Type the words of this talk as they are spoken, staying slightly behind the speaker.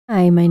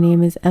Hi, my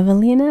name is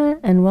Evelyna,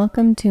 and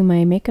welcome to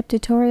my makeup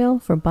tutorial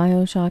for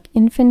BioShock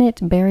Infinite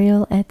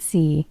Burial at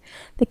Sea.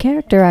 The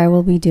character I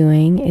will be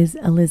doing is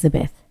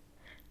Elizabeth.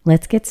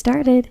 Let's get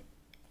started!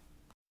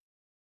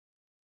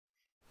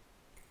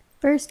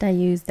 First, I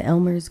used the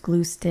Elmer's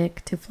glue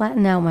stick to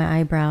flatten out my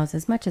eyebrows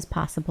as much as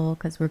possible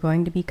because we're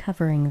going to be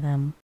covering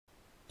them.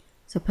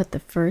 So put the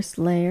first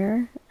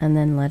layer and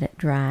then let it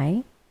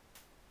dry.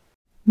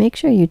 Make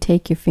sure you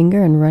take your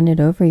finger and run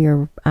it over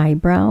your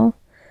eyebrow.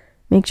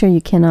 Make sure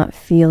you cannot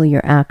feel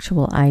your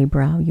actual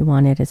eyebrow. You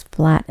want it as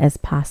flat as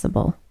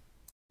possible.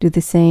 Do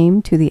the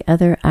same to the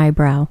other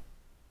eyebrow.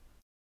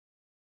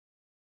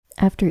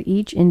 After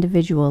each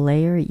individual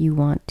layer, you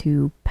want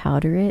to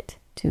powder it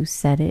to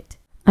set it.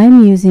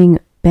 I'm using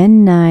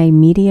Ben Nye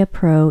Media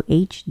Pro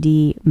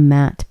HD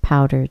Matte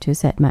Powder to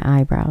set my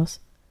eyebrows.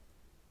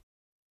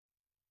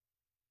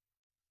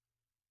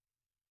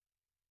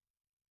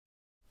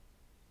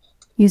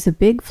 Use a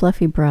big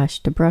fluffy brush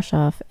to brush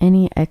off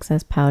any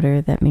excess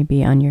powder that may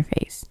be on your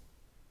face.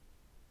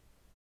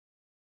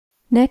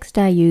 Next,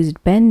 I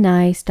used Ben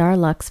Nye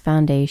Starluxe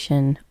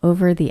Foundation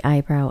over the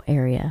eyebrow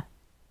area.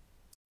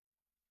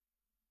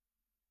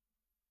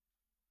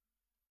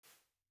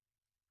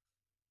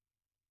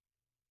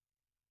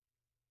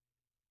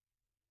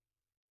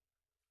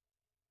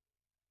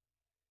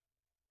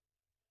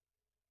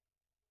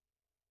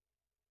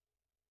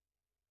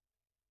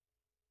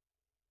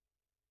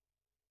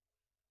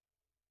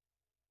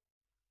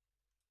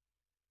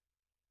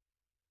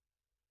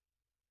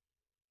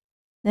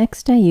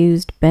 Next, I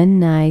used Ben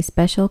Nye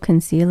Special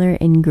Concealer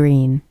in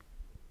green.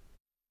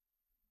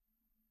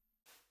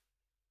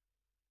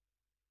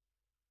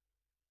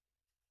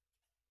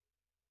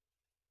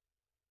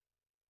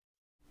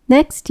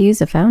 Next,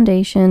 use a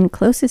foundation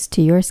closest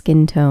to your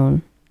skin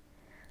tone.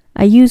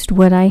 I used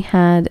what I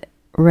had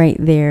right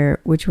there,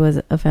 which was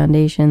a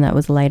foundation that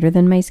was lighter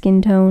than my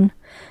skin tone,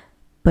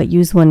 but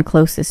use one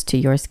closest to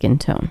your skin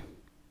tone.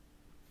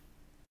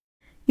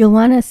 You'll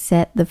want to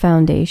set the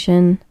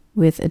foundation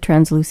with a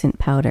translucent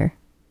powder.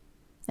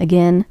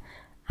 Again,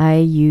 I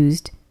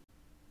used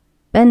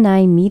Ben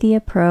Nye Media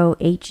Pro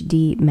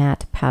HD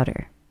Matte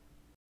Powder.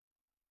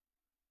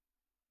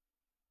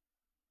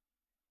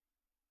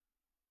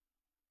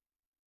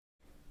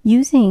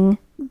 Using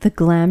the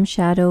Glam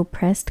Shadow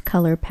Pressed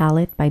Color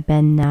Palette by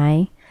Ben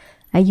Nye,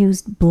 I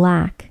used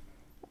black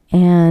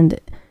and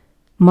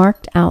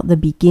marked out the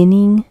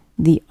beginning,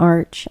 the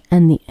arch,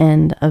 and the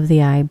end of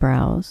the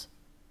eyebrows,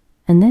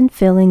 and then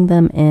filling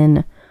them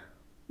in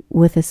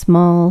with a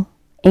small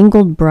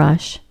angled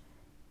brush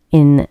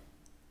in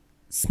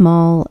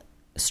small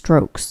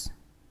strokes.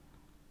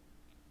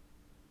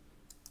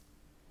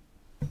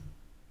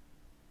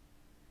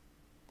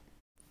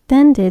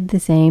 Then did the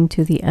same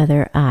to the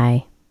other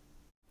eye,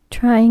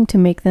 trying to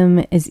make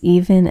them as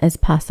even as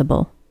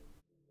possible.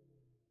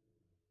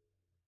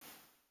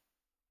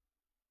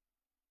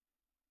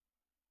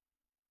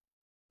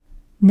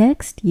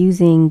 Next,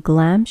 using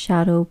Glam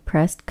Shadow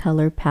Pressed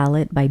Color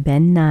Palette by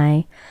Ben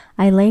Nye,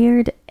 I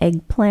layered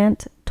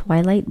Eggplant,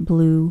 Twilight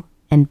Blue,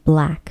 and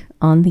Black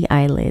on the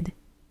eyelid.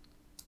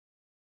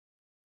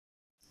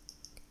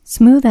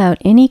 Smooth out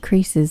any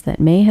creases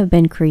that may have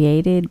been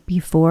created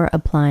before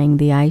applying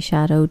the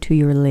eyeshadow to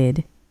your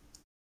lid.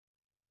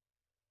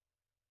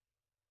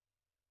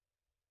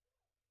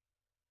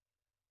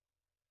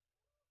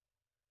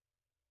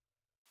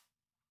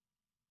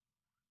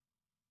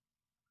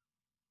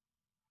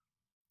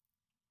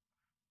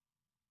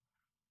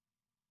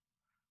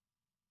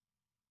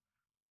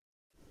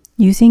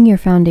 Using your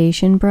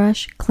foundation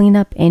brush, clean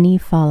up any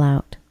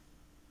fallout.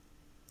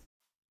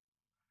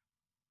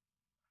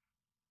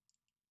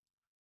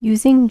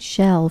 Using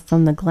Shell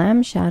from the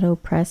Glam Shadow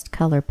Pressed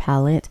Color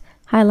Palette,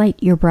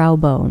 highlight your brow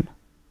bone.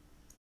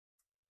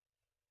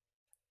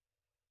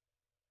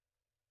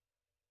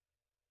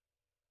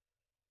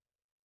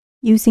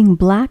 Using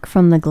black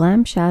from the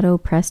Glam Shadow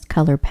Pressed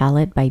Color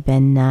Palette by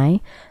Ben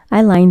Nye,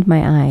 I lined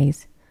my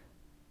eyes.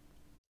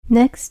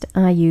 Next,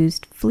 I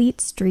used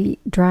Fleet Street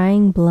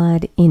Drying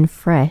Blood in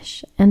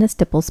Fresh and a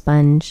stipple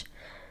sponge.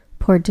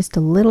 Poured just a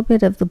little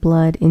bit of the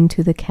blood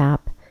into the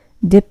cap,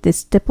 dipped the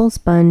stipple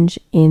sponge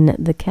in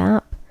the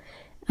cap,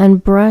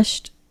 and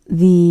brushed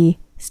the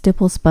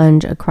stipple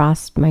sponge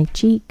across my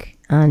cheek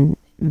on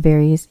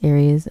various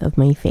areas of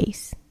my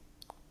face.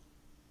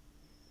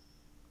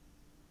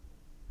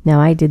 Now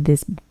I did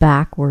this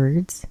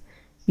backwards.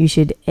 You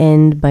should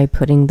end by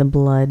putting the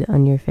blood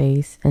on your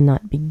face and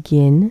not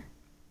begin.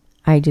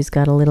 I just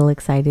got a little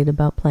excited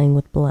about playing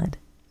with blood.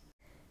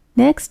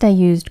 Next, I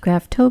used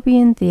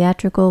Graftobian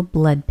Theatrical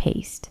Blood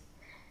Paste.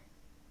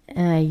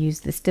 I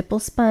used the stipple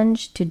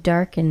sponge to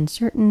darken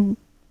certain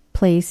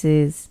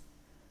places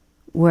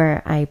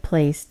where I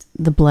placed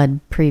the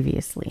blood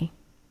previously.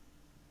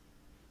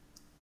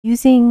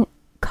 Using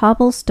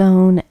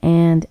Cobblestone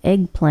and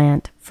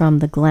Eggplant from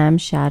the Glam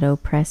Shadow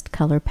Pressed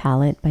Color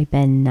Palette by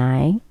Ben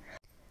Nye,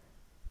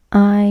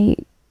 I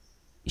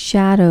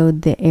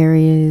shadowed the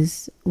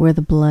areas where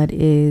the blood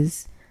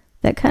is.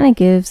 That kind of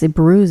gives a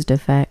bruised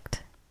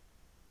effect.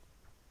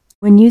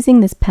 When using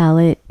this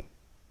palette,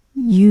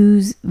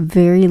 use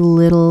very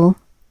little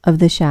of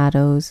the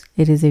shadows.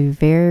 It is a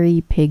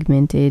very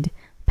pigmented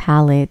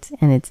palette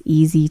and it's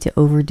easy to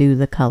overdo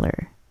the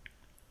color.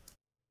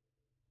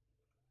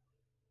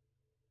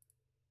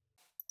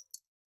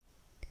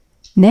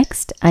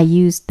 Next, I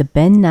used the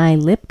Ben Nye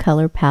lip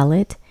color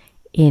palette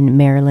in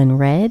Maryland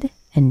Red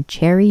and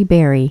Cherry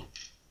Berry.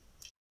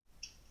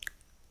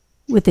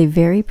 With a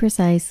very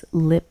precise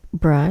lip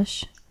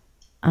brush,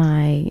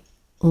 I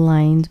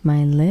lined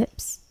my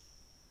lips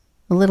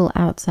a little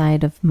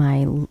outside of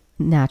my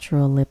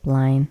natural lip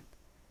line.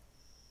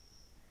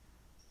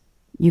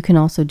 You can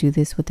also do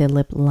this with a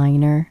lip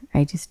liner.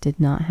 I just did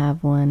not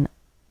have one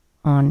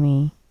on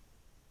me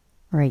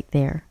right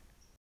there.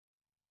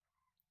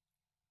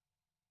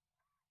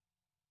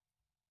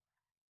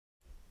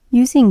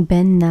 Using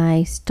Ben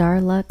Nye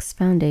Starluxe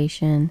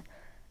foundation,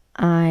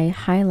 I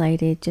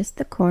highlighted just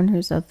the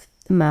corners of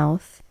the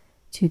mouth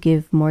to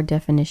give more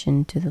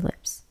definition to the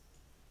lips.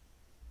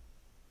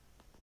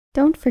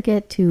 Don't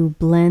forget to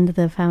blend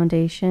the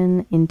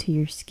foundation into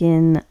your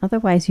skin,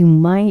 otherwise you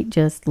might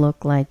just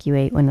look like you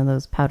ate one of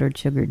those powdered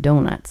sugar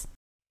donuts.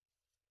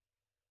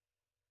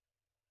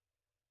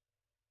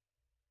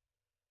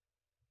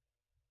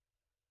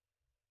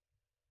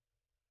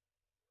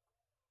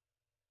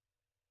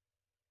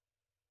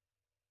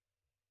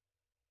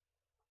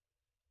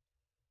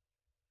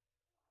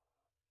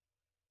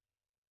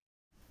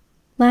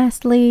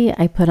 Lastly,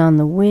 I put on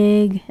the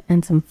wig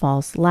and some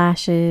false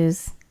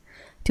lashes.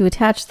 To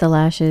attach the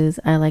lashes,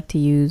 I like to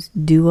use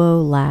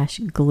Duo Lash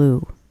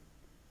Glue.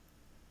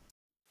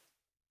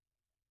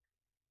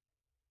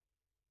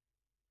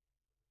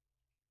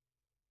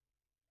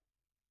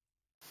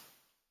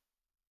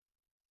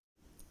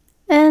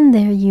 And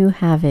there you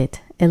have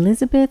it,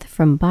 Elizabeth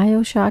from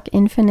BioShock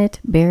Infinite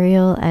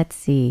Burial at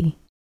Sea.